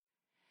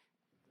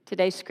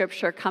Today's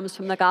scripture comes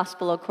from the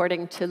Gospel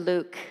according to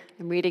Luke.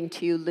 I'm reading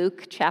to you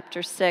Luke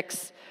chapter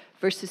 6,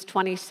 verses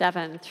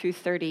 27 through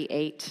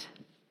 38.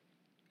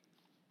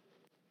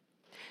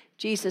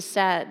 Jesus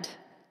said,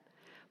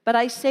 "But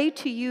I say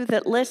to you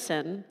that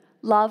listen,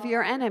 love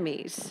your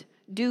enemies,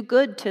 do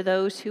good to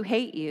those who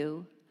hate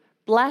you,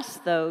 bless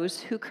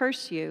those who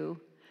curse you,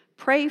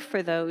 pray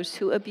for those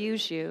who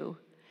abuse you.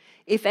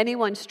 If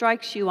anyone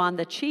strikes you on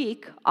the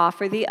cheek,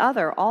 offer the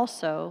other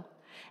also.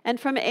 And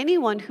from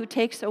anyone who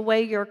takes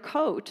away your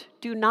coat,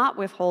 do not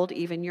withhold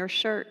even your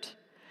shirt.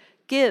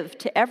 Give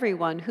to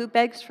everyone who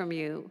begs from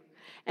you.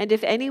 And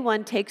if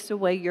anyone takes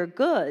away your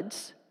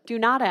goods, do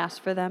not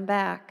ask for them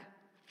back.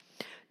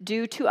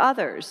 Do to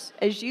others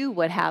as you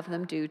would have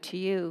them do to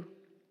you.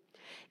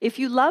 If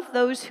you love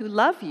those who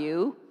love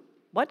you,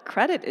 what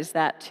credit is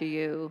that to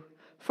you?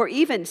 For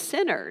even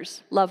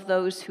sinners love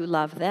those who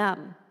love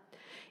them.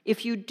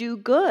 If you do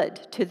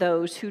good to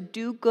those who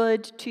do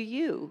good to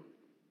you,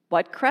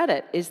 what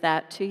credit is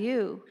that to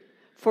you?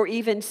 For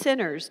even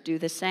sinners do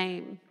the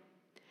same.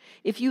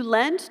 If you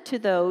lend to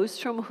those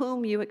from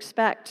whom you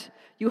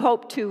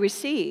hope to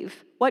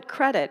receive, what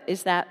credit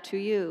is that to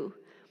you?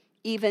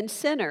 Even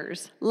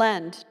sinners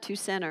lend to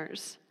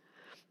sinners,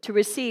 to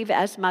receive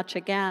as much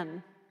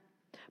again.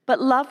 But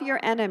love your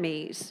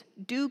enemies,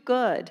 do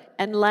good,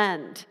 and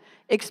lend,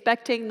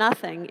 expecting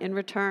nothing in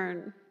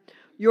return.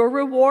 Your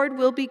reward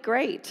will be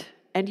great,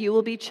 and you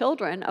will be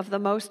children of the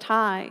Most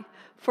High,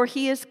 for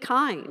He is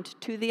kind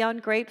to the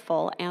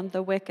ungrateful and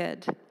the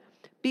wicked.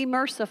 Be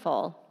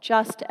merciful,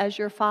 just as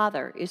your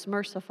Father is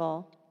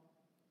merciful.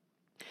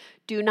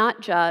 Do not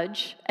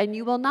judge, and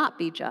you will not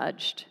be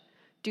judged.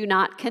 Do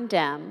not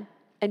condemn,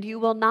 and you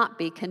will not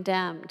be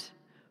condemned.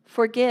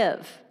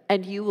 Forgive,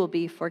 and you will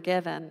be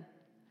forgiven.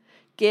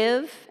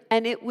 Give,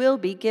 and it will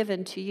be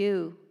given to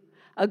you.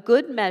 A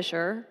good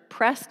measure,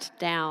 pressed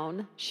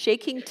down,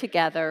 shaking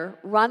together,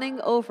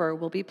 running over,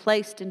 will be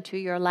placed into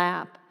your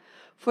lap.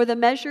 For the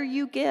measure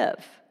you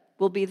give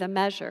will be the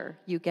measure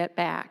you get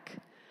back."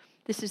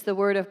 This is the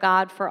word of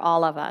God for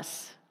all of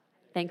us.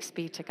 Thanks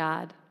be to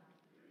God.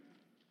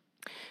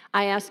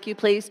 I ask you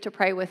please to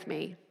pray with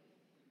me.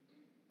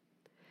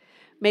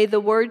 May the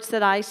words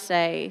that I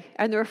say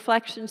and the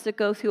reflections that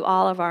go through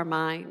all of our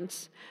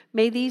minds,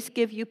 may these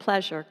give you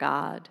pleasure,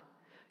 God.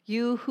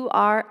 You who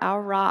are our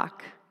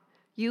rock,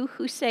 you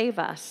who save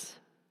us.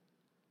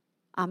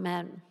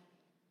 Amen.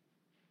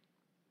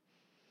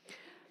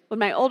 When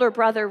my older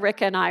brother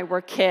Rick and I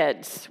were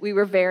kids, we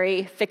were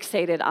very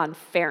fixated on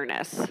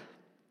fairness.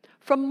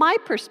 From my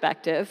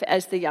perspective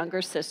as the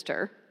younger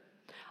sister,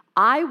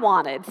 I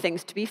wanted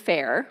things to be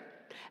fair,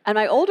 and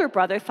my older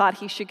brother thought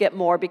he should get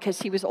more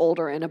because he was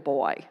older and a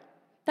boy.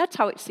 That's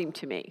how it seemed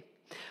to me.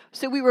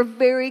 So we were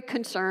very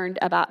concerned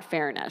about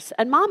fairness.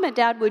 And Mom and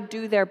Dad would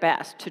do their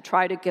best to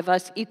try to give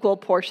us equal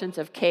portions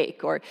of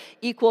cake or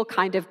equal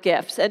kind of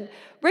gifts. And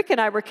Rick and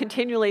I were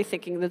continually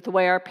thinking that the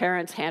way our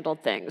parents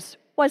handled things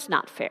was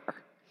not fair.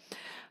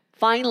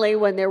 Finally,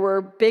 when there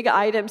were big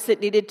items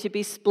that needed to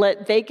be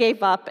split, they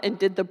gave up and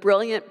did the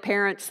brilliant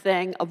parents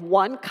thing of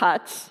one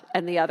cuts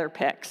and the other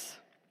picks.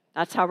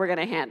 That's how we're going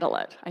to handle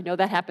it. I know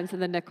that happens in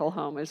the Nickel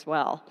home as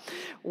well.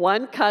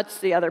 One cuts,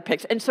 the other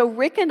picks. And so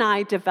Rick and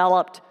I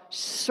developed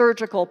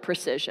surgical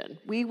precision.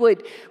 We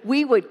would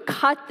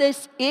cut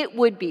this. It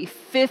would be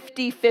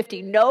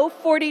 50-50. No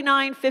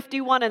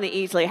 49-51 in the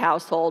Easley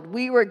household.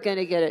 We were going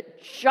to get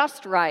it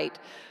just right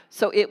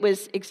so it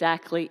was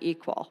exactly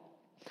equal.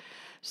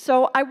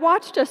 So I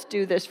watched us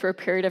do this for a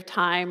period of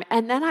time,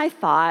 and then I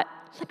thought,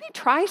 let me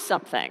try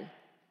something.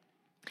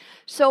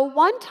 So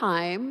one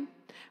time,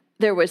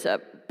 there was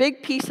a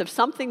big piece of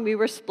something we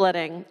were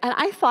splitting, and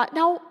I thought,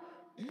 now,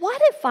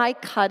 what if I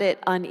cut it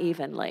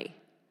unevenly?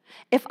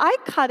 If I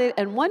cut it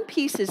and one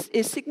piece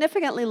is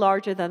significantly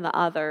larger than the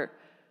other,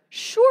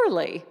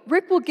 surely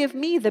Rick will give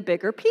me the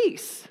bigger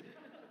piece.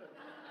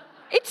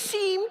 It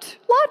seemed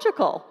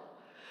logical.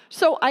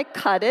 So I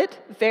cut it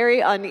very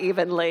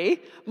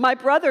unevenly. My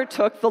brother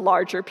took the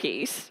larger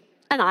piece,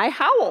 and I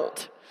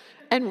howled.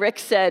 And Rick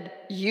said,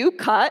 "You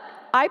cut,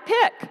 I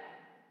pick."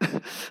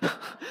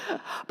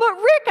 "But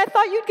Rick, I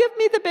thought you'd give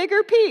me the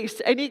bigger piece."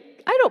 And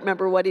I don't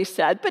remember what he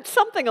said, but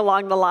something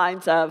along the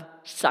lines of,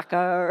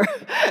 "Sucker,"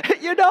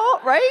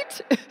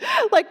 right?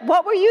 Like,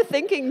 what were you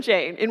thinking,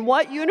 Jane? In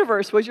what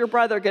universe was your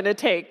brother going to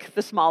take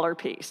the smaller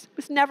piece? It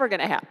was never going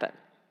to happen.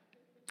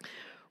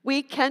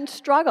 We can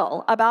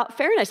struggle about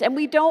fairness, and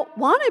we don't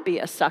want to be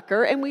a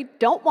sucker, and we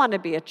don't want to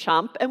be a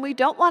chump, and we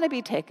don't want to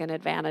be taken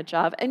advantage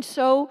of. And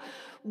so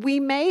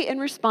we may, in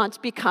response,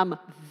 become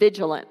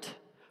vigilant.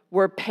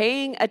 We're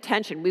paying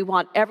attention. We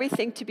want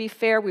everything to be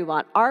fair. We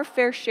want our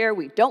fair share.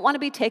 We don't want to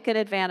be taken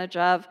advantage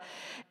of.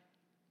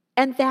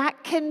 And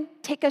that can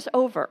take us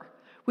over.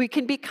 We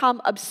can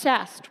become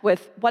obsessed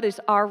with what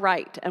is our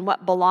right and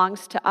what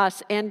belongs to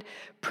us. And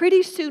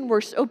pretty soon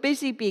we're so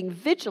busy being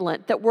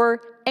vigilant that we're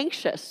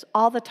anxious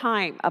all the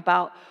time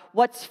about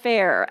what's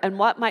fair and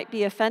what might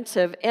be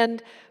offensive.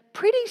 And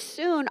pretty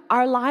soon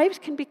our lives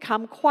can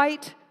become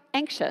quite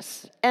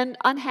anxious and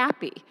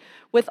unhappy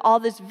with all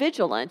this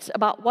vigilance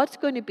about what's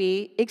going to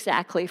be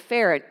exactly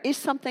fair and is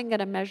something going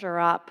to measure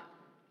up.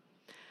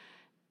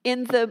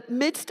 In the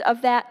midst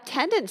of that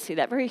tendency,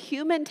 that very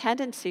human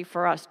tendency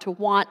for us to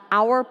want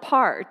our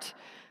part,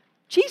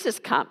 Jesus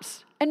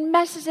comes and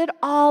messes it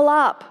all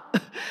up.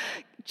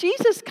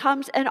 Jesus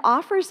comes and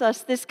offers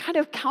us this kind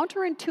of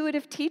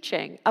counterintuitive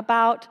teaching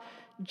about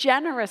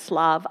generous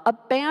love,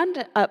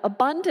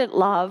 abundant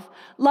love,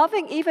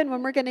 loving even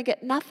when we're going to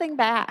get nothing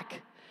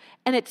back.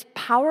 And it's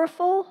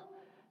powerful,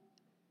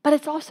 but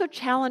it's also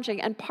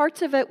challenging, and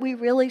parts of it we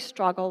really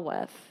struggle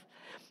with.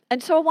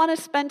 And so I want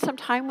to spend some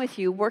time with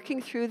you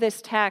working through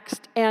this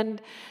text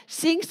and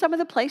seeing some of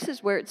the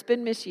places where it's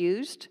been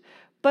misused,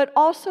 but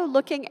also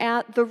looking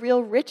at the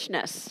real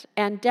richness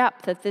and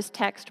depth that this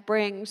text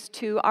brings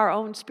to our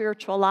own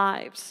spiritual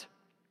lives.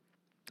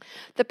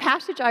 The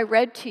passage I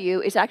read to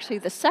you is actually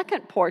the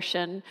second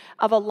portion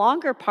of a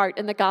longer part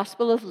in the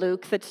Gospel of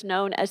Luke that's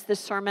known as the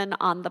Sermon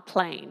on the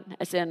Plain,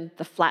 as in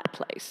the flat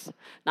place,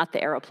 not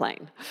the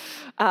aeroplane.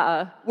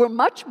 We're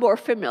much more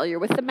familiar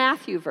with the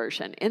Matthew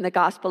version. In the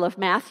Gospel of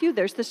Matthew,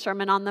 there's the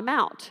Sermon on the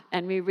Mount,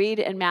 and we read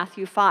in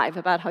Matthew 5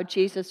 about how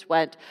Jesus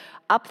went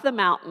up the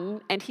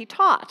mountain and he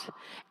taught.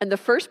 And the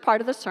first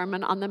part of the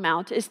Sermon on the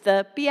Mount is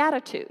the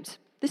Beatitudes.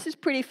 This is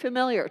pretty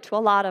familiar to a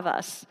lot of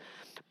us.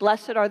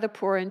 Blessed are the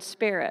poor in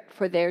spirit,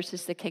 for theirs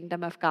is the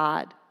kingdom of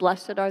God.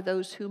 Blessed are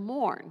those who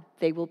mourn,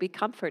 they will be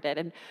comforted.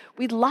 And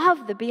we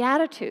love the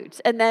Beatitudes.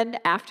 And then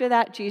after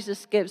that,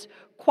 Jesus gives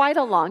quite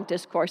a long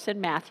discourse in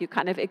Matthew,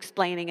 kind of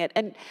explaining it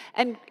and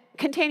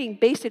containing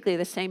basically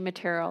the same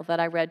material that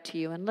I read to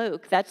you in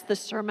Luke. That's the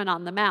Sermon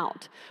on the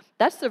Mount.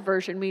 That's the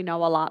version we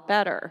know a lot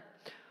better.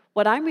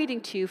 What I'm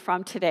reading to you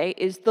from today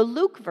is the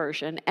Luke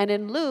version. And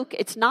in Luke,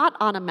 it's not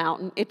on a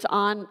mountain, it's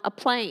on a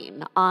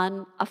plain,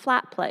 on a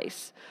flat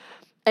place.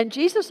 And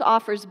Jesus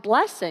offers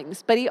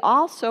blessings, but he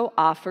also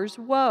offers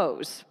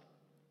woes.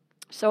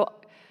 So,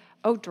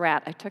 oh,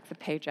 drat, I took the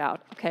page out.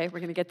 Okay, we're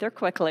going to get there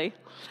quickly.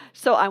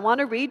 So I want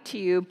to read to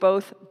you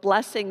both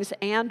blessings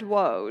and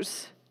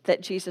woes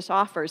that Jesus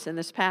offers in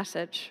this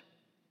passage.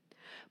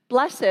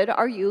 Blessed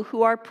are you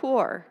who are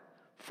poor,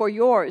 for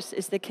yours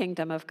is the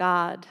kingdom of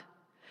God.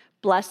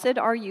 Blessed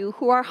are you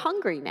who are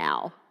hungry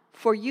now,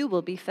 for you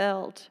will be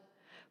filled.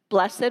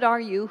 Blessed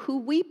are you who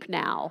weep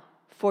now,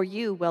 for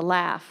you will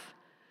laugh.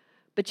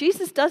 But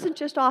Jesus doesn't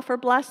just offer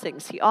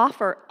blessings, he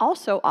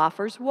also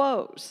offers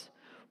woes.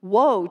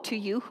 Woe to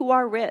you who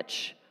are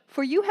rich,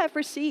 for you have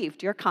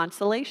received your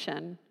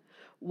consolation.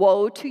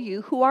 Woe to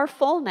you who are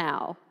full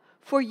now,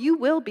 for you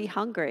will be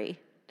hungry.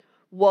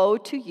 Woe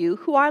to you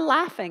who are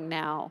laughing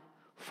now,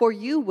 for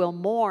you will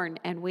mourn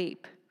and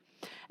weep.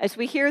 As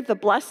we hear the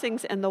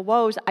blessings and the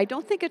woes, I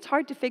don't think it's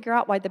hard to figure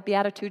out why the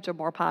Beatitudes are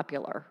more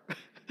popular.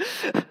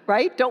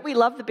 Right? Don't we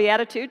love the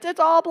Beatitudes? It's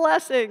all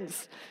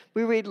blessings.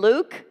 We read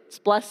Luke, it's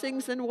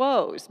blessings and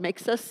woes.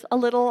 Makes us a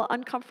little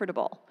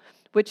uncomfortable.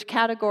 Which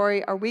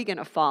category are we going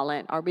to fall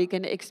in? Are we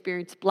going to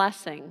experience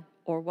blessing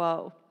or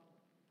woe?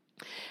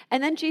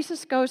 And then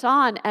Jesus goes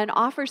on and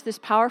offers this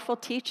powerful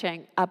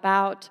teaching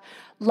about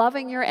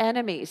loving your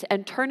enemies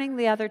and turning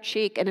the other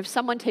cheek. And if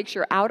someone takes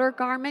your outer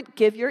garment,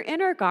 give your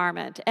inner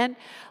garment. And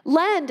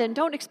lend and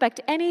don't expect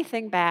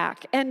anything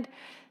back. And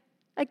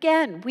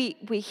again, we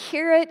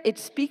hear it, it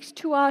speaks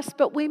to us,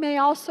 but we may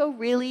also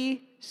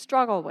really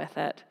struggle with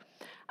it.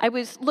 I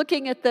was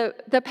looking at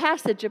the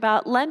passage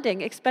about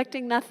lending,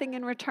 expecting nothing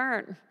in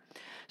return.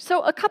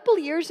 So a couple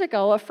years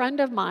ago, a friend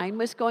of mine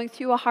was going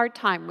through a hard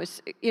time,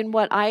 was in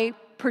what I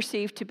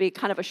perceived to be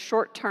kind of a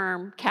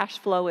short-term cash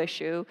flow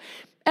issue.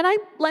 And I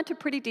lent a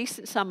pretty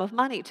decent sum of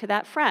money to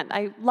that friend.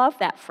 I love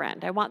that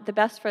friend. I want the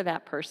best for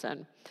that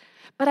person.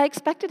 But I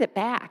expected it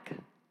back.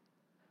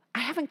 I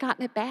haven't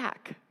gotten it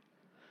back.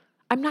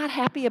 I'm not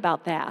happy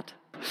about that.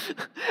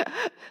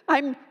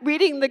 I'm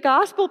reading the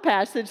gospel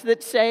passage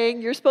that's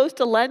saying you're supposed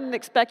to lend and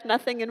expect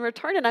nothing in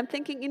return. And I'm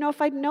thinking,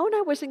 if I'd known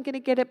I wasn't going to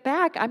get it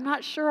back, I'm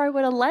not sure I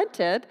would have lent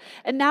it.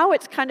 And now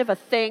it's kind of a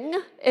thing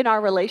in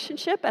our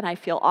relationship, and I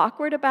feel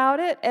awkward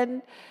about it.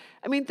 And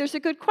there's a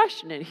good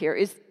question in here.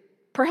 Is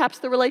perhaps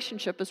the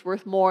relationship is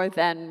worth more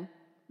than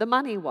the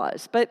money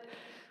was? But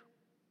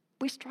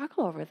we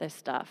struggle over this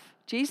stuff.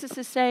 Jesus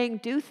is saying,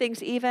 do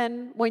things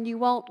even when you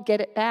won't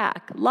get it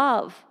back.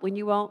 Love when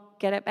you won't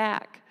get it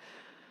back.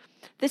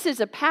 This is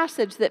a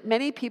passage that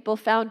many people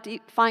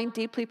find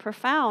deeply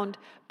profound,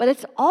 but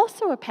it's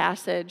also a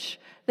passage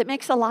that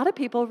makes a lot of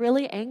people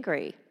really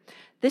angry.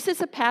 This is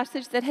a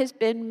passage that has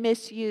been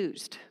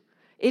misused.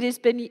 It has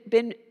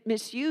been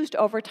misused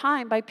over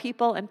time by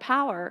people in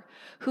power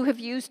who have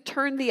used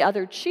turn the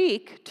other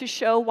cheek to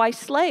show why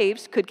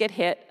slaves could get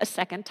hit a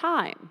second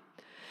time.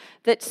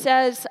 That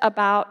says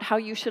about how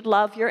you should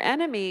love your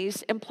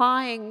enemies,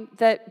 implying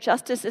that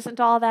justice isn't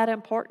all that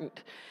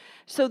important.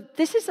 So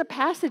this is a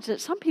passage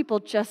that some people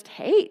just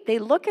hate. They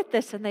look at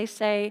this and they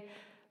say,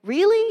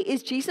 really?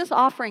 Is Jesus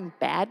offering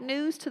bad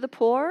news to the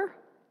poor?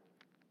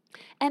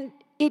 And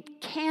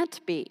it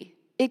can't be.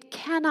 It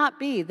cannot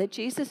be that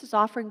Jesus is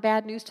offering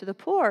bad news to the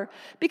poor,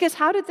 because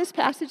how did this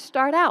passage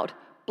start out?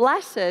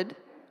 Blessed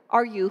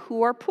are you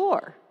who are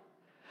poor.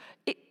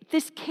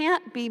 This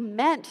can't be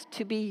meant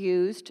to be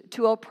used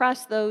to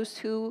oppress those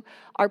who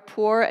are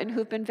poor and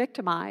who've been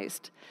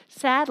victimized.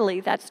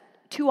 Sadly, that's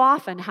too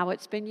often how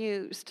it's been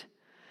used.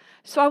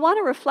 So I want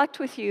to reflect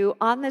with you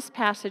on this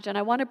passage, and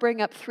I want to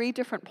bring up 3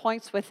 different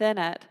points within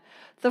it.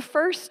 The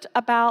first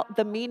about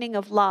the meaning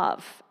of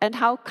love and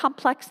how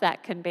complex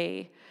that can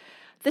be.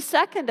 The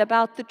second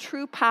about the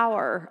true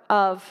power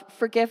of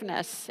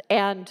forgiveness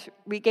and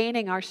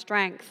regaining our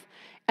strength.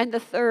 And the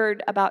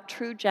third about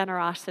true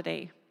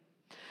generosity.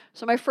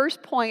 So my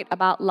first point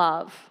about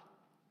love.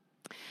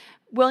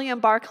 William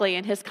Barclay,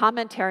 in his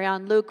commentary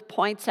on Luke,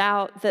 points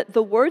out that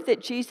the word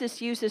that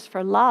Jesus uses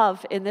for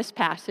love in this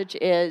passage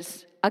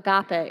is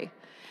agape.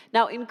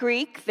 Now, in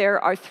Greek, there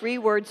are 3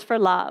 words for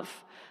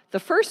love. The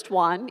first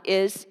one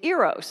is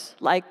eros,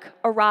 like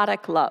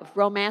erotic love,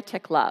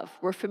 romantic love.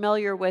 We're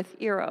familiar with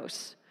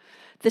eros.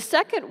 The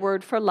second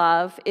word for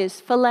love is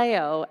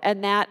phileo,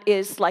 and that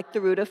is like the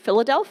root of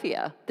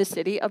Philadelphia, the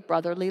city of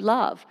brotherly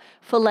love.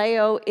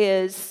 Phileo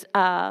is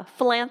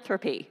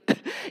philanthropy.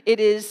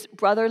 It is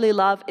brotherly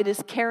love. It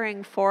is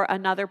caring for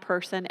another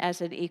person as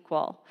an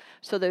equal.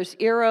 So there's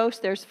eros,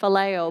 there's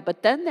phileo,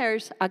 but then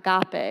there's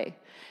agape.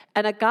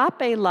 And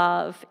agape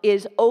love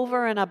is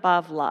over and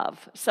above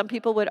love. Some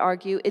people would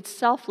argue it's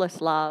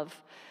selfless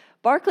love.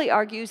 Barclay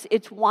argues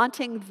it's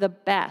wanting the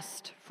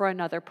best for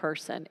another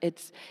person.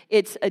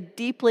 It's a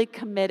deeply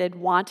committed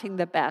wanting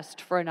the best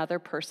for another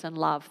person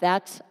love.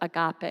 That's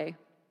agape.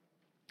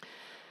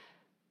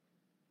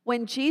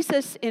 When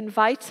Jesus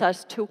invites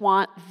us to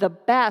want the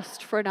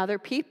best for another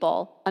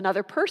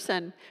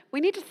person,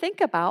 we need to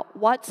think about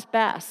what's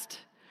best.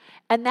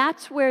 And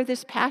that's where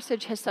this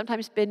passage has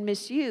sometimes been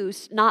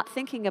misused, not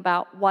thinking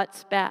about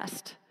what's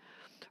best.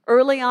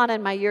 Early on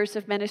in my years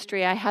of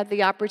ministry, I had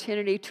the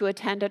opportunity to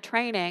attend a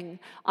training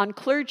on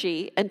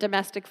clergy and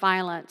domestic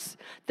violence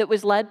that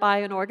was led by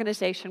an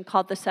organization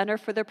called the Center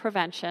for the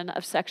Prevention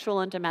of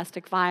Sexual and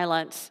Domestic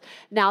Violence.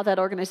 Now that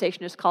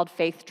organization is called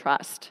Faith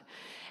Trust.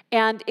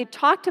 And it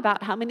talked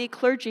about how many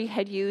clergy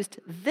had used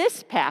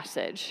this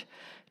passage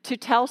to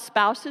tell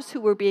spouses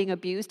who were being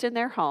abused in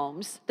their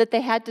homes that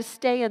they had to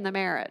stay in the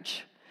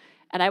marriage.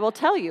 And I will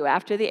tell you,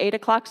 after the 8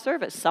 o'clock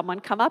service, someone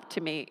came up to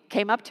me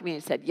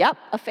and said, yep,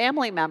 a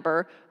family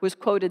member was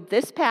quoted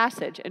this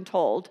passage and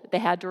told they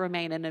had to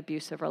remain in an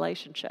abusive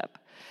relationship.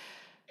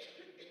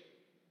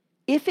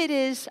 If it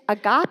is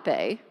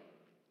agape,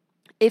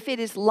 if it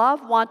is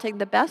love wanting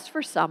the best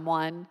for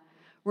someone,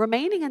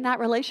 remaining in that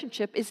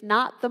relationship is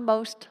not the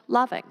most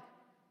loving.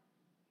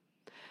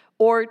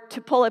 Or to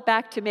pull it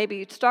back to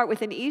maybe start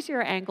with an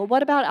easier angle,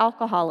 what about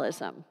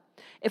alcoholism?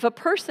 If a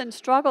person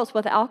struggles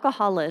with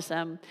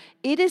alcoholism,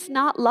 it is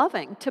not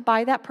loving to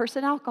buy that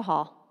person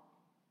alcohol.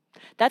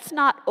 That's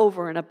not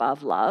over and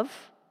above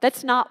love.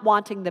 That's not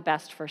wanting the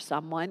best for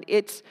someone.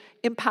 It's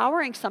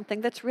empowering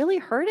something that's really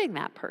hurting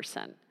that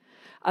person.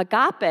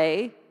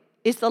 Agape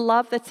is the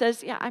love that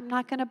says, yeah, I'm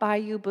not going to buy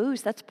you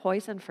booze. That's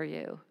poison for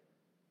you.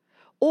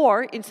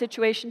 Or in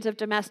situations of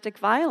domestic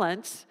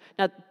violence,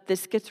 now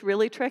this gets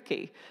really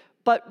tricky,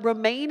 but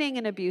remaining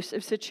in an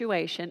abusive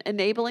situation,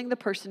 enabling the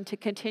person to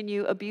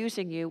continue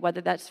abusing you, whether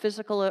that's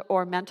physical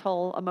or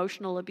mental,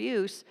 emotional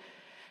abuse,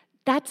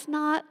 that's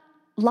not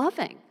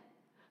loving.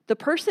 The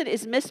person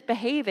is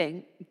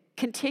misbehaving.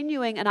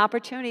 Continuing an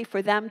opportunity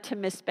for them to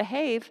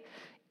misbehave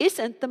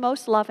isn't the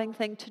most loving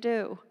thing to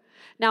do.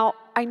 Now,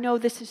 I know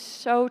this is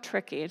so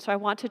tricky, and so I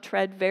want to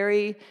tread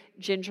very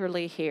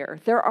gingerly here.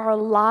 There are a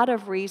lot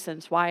of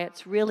reasons why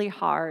it's really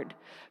hard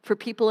for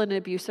people in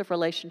abusive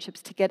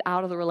relationships to get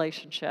out of the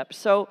relationship.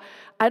 So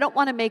I don't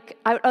want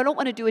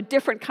to do a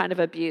different kind of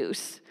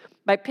abuse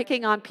by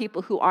picking on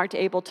people who aren't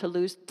able to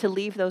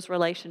leave those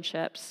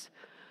relationships.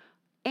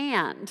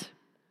 And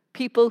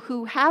people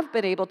who have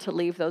been able to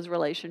leave those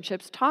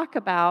relationships talk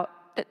about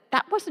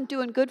that wasn't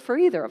doing good for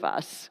either of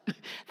us.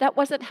 That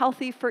wasn't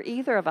healthy for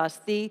either of us.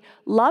 The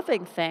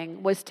loving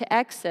thing was to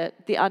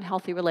exit the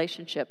unhealthy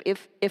relationship,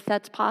 if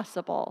that's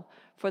possible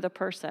for the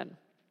person.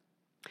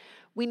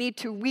 We need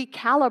to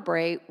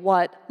recalibrate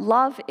what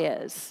love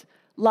is.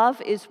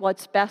 Love is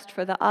what's best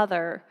for the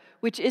other,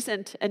 which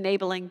isn't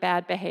enabling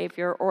bad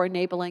behavior or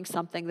enabling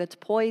something that's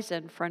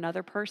poison for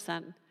another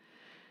person.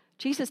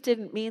 Jesus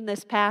didn't mean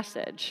this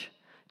passage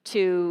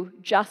to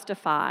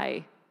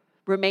justify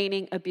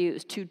remaining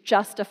abused, to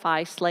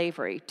justify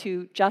slavery,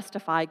 to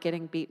justify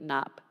getting beaten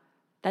up.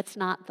 That's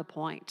not the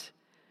point.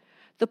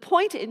 The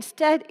point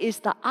instead is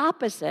the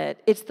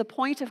opposite. It's the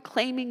point of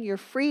claiming your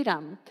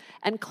freedom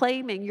and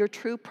claiming your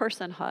true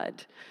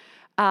personhood.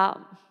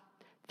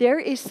 There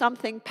is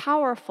something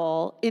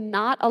powerful in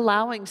not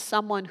allowing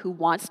someone who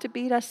wants to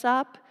beat us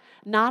up,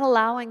 not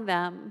allowing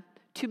them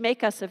to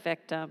make us a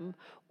victim,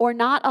 or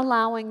not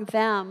allowing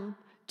them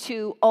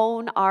to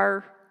own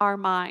our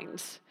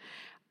minds.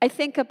 I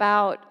think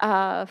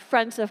about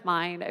friends of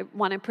mine,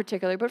 one in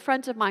particular, but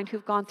friends of mine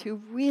who've gone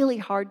through really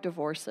hard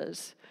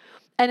divorces.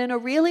 And in a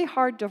really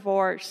hard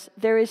divorce,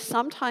 there is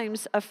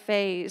sometimes a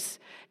phase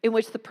in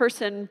which the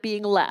person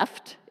being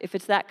left, if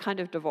it's that kind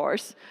of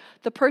divorce,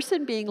 the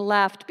person being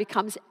left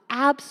becomes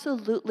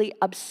absolutely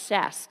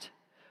obsessed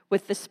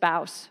with the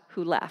spouse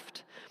who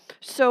left.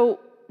 So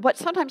what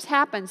sometimes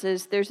happens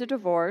is there's a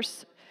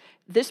divorce,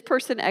 this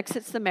person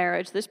exits the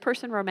marriage, this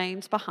person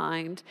remains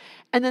behind,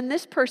 and then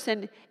this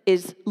person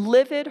is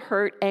livid,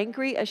 hurt,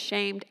 angry,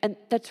 ashamed, and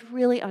that's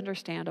really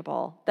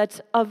understandable. That's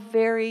a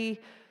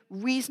very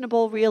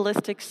reasonable,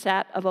 realistic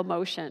set of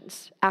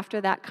emotions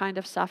after that kind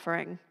of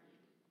suffering.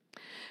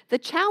 The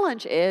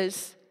challenge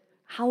is,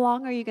 how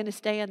long are you going to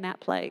stay in that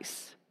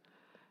place?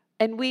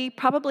 And we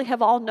probably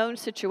have all known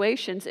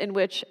situations in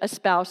which a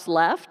spouse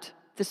left,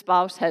 the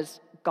spouse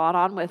has gone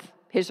on with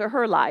his or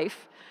her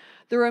life,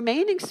 the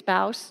remaining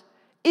spouse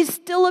is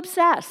still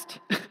obsessed.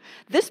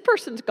 This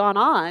person's gone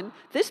on,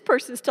 this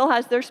person still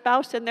has their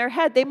spouse in their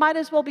head. They might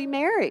as well be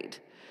married.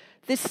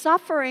 This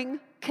suffering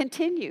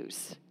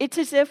continues. It's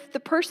as if the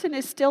person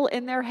is still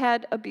in their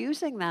head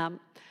abusing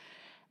them.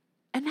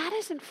 And that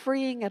isn't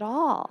freeing at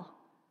all.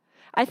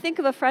 I think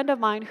of a friend of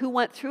mine who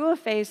went through a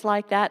phase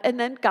like that and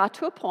then got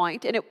to a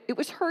point, and it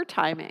was her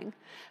timing,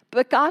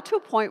 but got to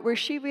a point where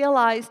she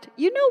realized,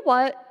 you know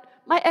what?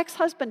 My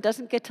ex-husband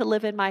doesn't get to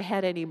live in my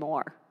head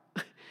anymore.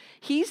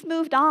 He's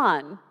moved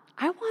on.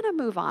 I want to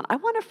move on. I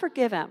want to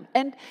forgive him.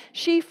 And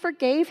she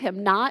forgave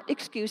him, not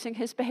excusing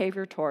his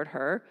behavior toward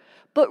her,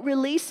 but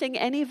releasing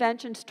any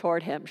vengeance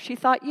toward him. She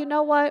thought, you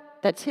know what?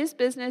 That's his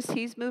business.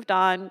 He's moved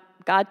on.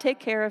 God take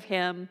care of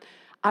him.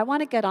 I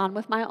want to get on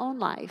with my own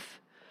life.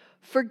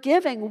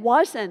 Forgiving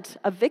wasn't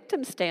a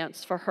victim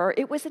stance for her.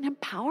 It was an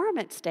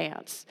empowerment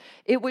stance.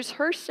 It was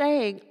her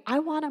saying, I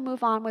want to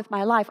move on with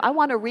my life. I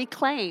want to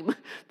reclaim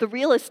the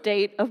real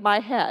estate of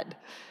my head.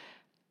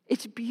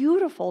 It's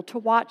beautiful to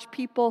watch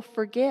people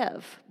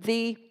forgive,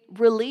 the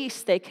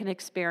release they can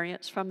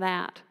experience from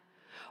that.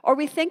 Or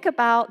we think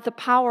about the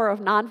power of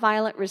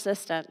nonviolent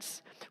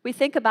resistance. We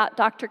think about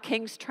Dr.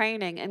 King's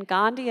training and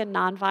Gandhi and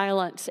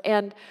nonviolence,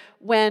 and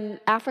when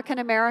African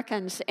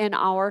Americans in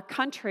our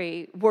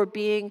country were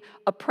being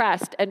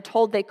oppressed and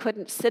told they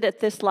couldn't sit at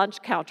this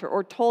lunch counter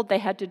or told they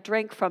had to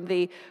drink from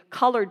the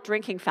colored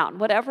drinking fountain,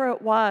 whatever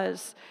it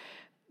was,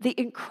 the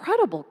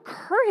incredible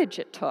courage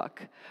it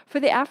took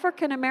for the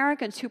African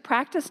Americans who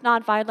practiced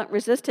nonviolent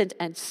resistance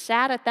and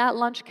sat at that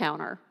lunch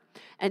counter.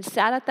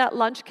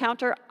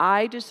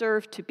 I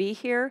deserve to be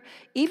here,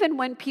 even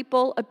when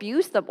people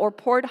abused them or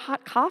poured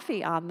hot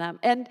coffee on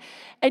them. And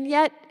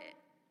yet,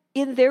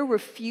 in their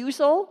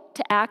refusal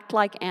to act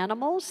like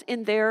animals,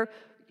 you're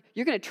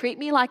going to treat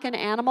me like an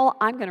animal,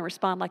 I'm going to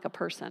respond like a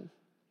person.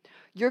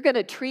 You're going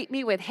to treat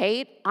me with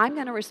hate, I'm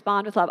going to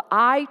respond with love.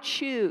 I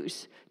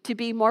choose to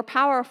be more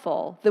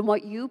powerful than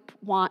what you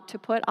want to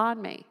put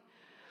on me.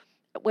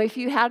 If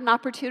you had an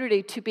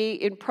opportunity to be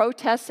in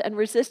protests and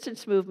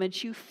resistance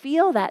movements, you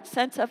feel that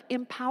sense of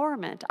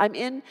empowerment. I'm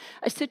in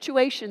a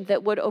situation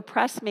that would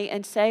oppress me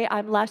and say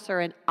I'm lesser,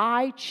 and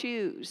I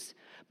choose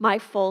my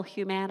full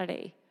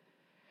humanity.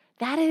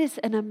 That is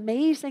an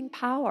amazing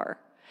power.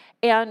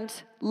 And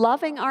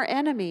loving our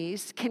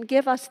enemies can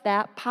give us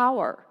that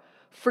power.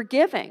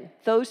 Forgiving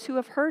those who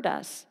have hurt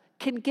us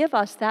can give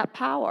us that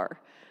power.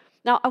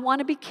 Now, I want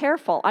to be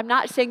careful. I'm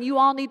not saying you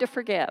all need to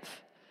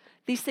forgive.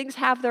 These things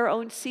have their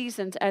own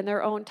seasons and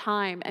their own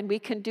time, and we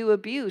can do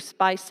abuse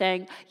by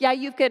saying, yeah,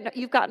 you've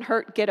gotten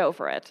hurt, get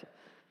over it.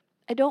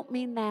 I don't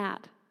mean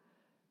that.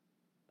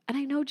 And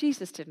I know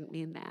Jesus didn't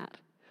mean that.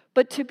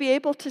 But to be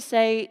able to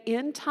say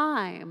in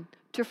time,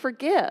 to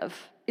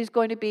forgive is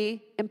going to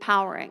be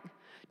empowering.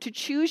 To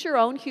choose your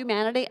own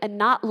humanity and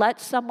not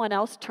let someone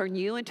else turn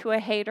you into a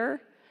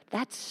hater,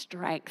 that's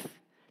strength.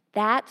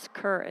 That's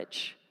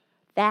courage.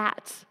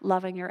 That's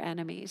loving your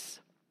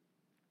enemies.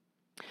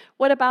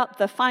 What about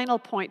the final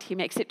point he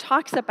makes? It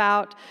talks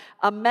about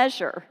a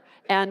measure,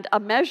 and a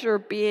measure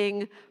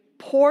being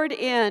poured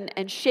in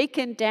and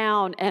shaken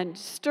down and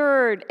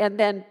stirred and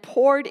then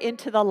poured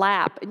into the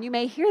lap. And you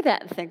may hear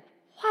that and think,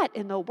 what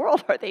in the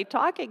world are they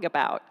talking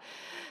about?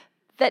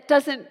 That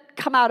doesn't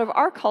come out of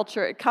our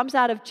culture. It comes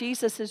out of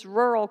Jesus'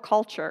 rural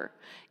culture.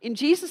 In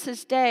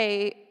Jesus'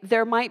 day,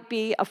 there might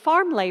be a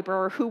farm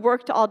laborer who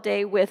worked all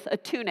day with a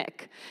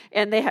tunic,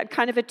 and they had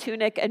kind of a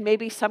tunic and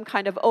maybe some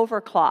kind of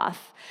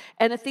overcloth.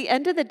 And at the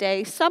end of the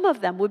day, some of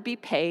them would be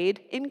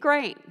paid in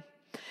grain.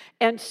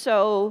 And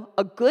so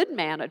a good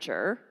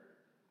manager,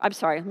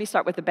 let me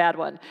start with the bad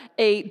one.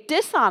 A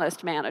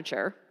dishonest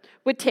manager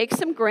would take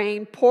some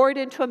grain, pour it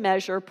into a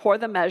measure, pour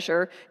the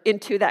measure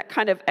into that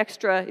kind of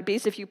extra, it'd be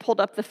as if you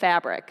pulled up the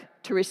fabric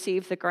to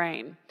receive the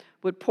grain,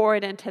 would pour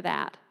it into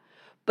that.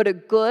 But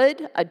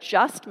a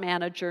just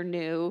manager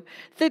knew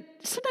that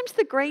sometimes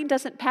the grain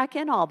doesn't pack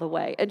in all the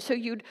way. And so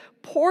you'd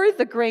pour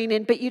the grain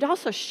in, but you'd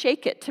also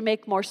shake it to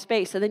make more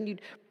space. And then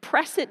you'd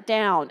press it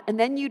down, and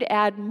then you'd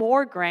add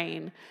more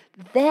grain.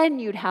 Then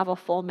you'd have a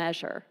full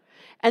measure.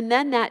 And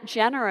then that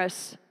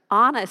generous,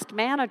 honest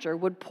manager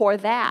would pour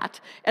that,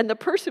 and the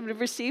person would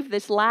receive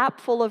this lap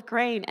full of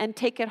grain and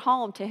take it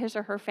home to his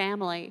or her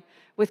family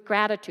with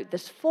gratitude,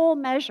 this full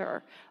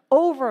measure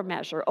over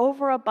measure,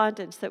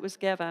 overabundance that was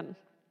given.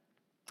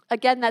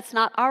 Again, that's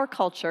not our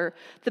culture.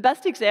 The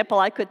best example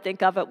I could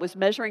think of it was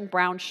measuring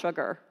brown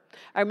sugar.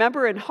 I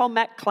remember in home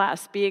ec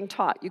class being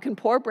taught, you can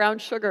pour brown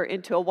sugar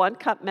into a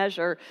 1-cup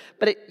measure,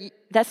 but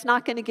that's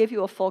not going to give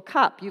you a full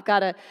cup.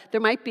 There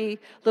might be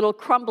little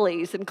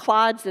crumblies and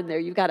clods in there.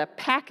 You've got to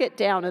pack it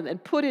down and then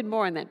put in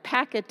more and then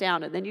pack it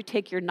down, and then you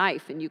take your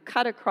knife and you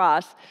cut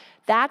across.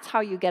 That's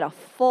how you get a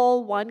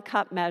full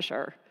 1-cup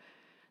measure.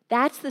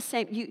 That's the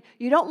same.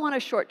 You don't want to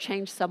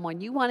shortchange someone.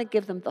 You want to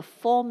give them the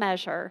full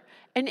measure.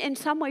 And in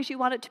some ways, you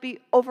want it to be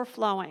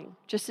overflowing,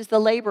 just as the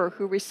laborer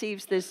who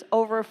receives this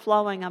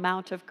overflowing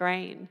amount of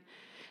grain.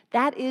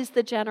 That is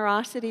the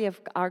generosity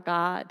of our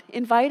God,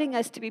 inviting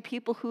us to be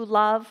people who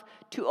love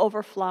to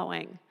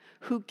overflowing,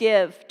 who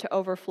give to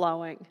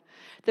overflowing.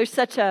 There's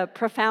such a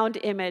profound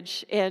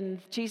image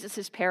in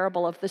Jesus'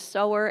 parable of the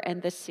sower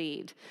and the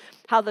seed.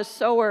 How the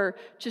sower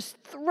just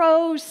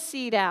throws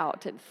seed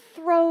out and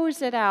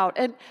throws it out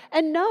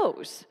and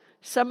knows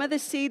some of the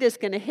seed is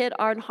going to hit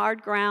on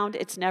hard ground.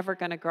 It's never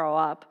going to grow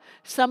up.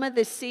 Some of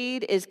the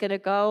seed is going to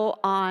go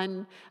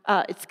on,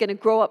 it's going to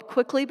grow up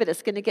quickly, but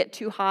it's going to get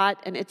too hot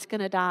and it's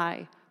going to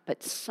die.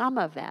 But some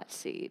of that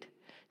seed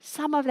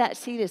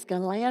is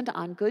going to land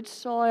on good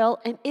soil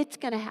and it's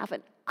going to have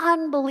an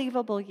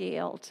unbelievable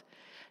yield.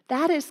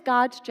 That is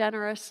God's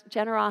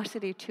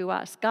generosity to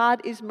us.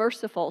 God is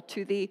merciful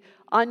to the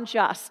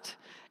unjust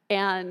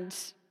and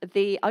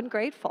the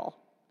ungrateful.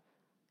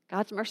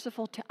 God's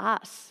merciful to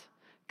us.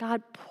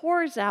 God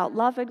pours out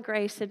love and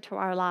grace into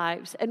our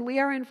lives, and we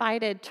are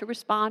invited to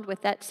respond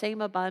with that same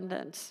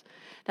abundance,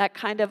 that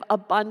kind of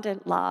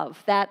abundant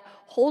love, that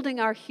holding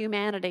our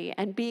humanity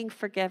and being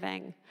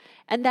forgiving,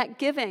 and that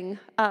giving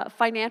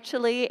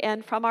financially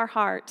and from our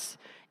hearts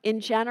in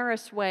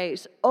generous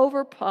ways,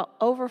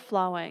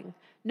 overflowing,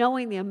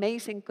 knowing the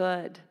amazing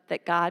good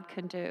that God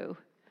can do.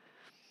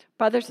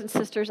 Brothers and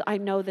sisters, I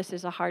know this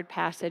is a hard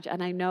passage,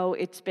 and I know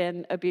it's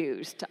been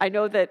abused. I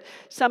know that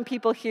some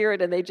people hear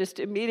it and they just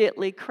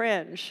immediately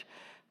cringe.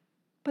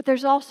 But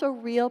there's also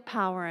real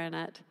power in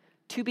it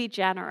to be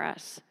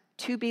generous,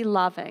 to be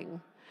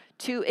loving,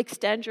 to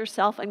extend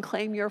yourself and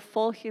claim your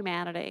full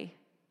humanity.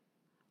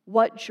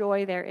 What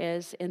joy there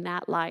is in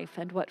that life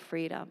and what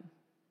freedom.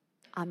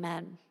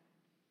 Amen.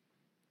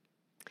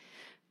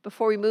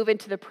 Before we move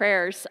into the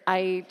prayers,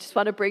 I just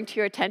want to bring to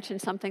your attention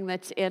something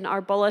that's in our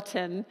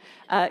bulletin.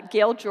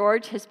 Gail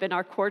George has been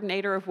our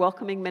coordinator of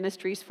Welcoming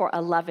Ministries for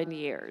 11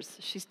 years.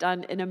 She's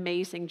done an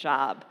amazing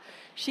job.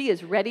 She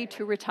is ready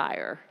to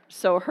retire.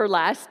 So her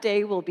last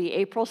day will be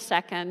April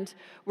 2nd.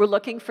 We're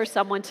looking for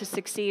someone to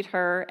succeed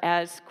her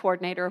as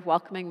coordinator of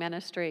Welcoming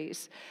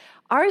Ministries.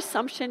 Our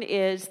assumption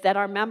is that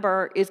our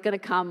member is going to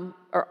come,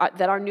 or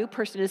that our new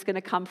person is going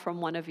to come from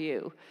one of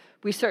you.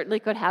 We certainly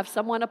could have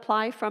someone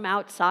apply from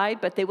outside,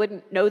 but they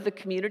wouldn't know the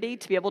community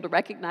to be able to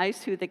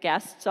recognize who the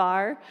guests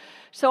are.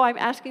 So I'm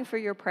asking for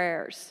your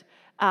prayers.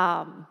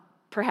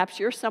 Perhaps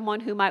you're someone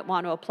who might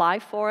want to apply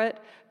for it.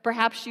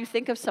 Perhaps you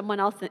think of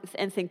someone else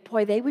and think,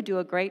 boy, they would do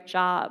a great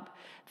job.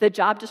 The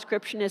job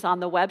description is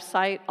on the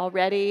website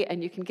already,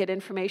 and you can get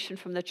information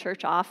from the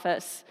church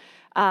office.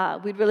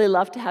 We'd really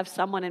love to have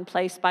someone in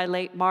place by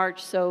late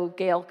March so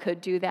Gail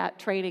could do that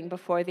training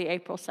before the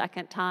April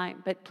 2nd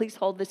time. But please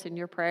hold this in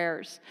your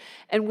prayers.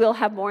 And we'll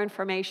have more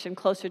information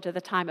closer to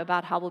the time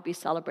about how we'll be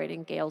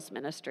celebrating Gail's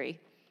ministry.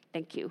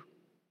 Thank you.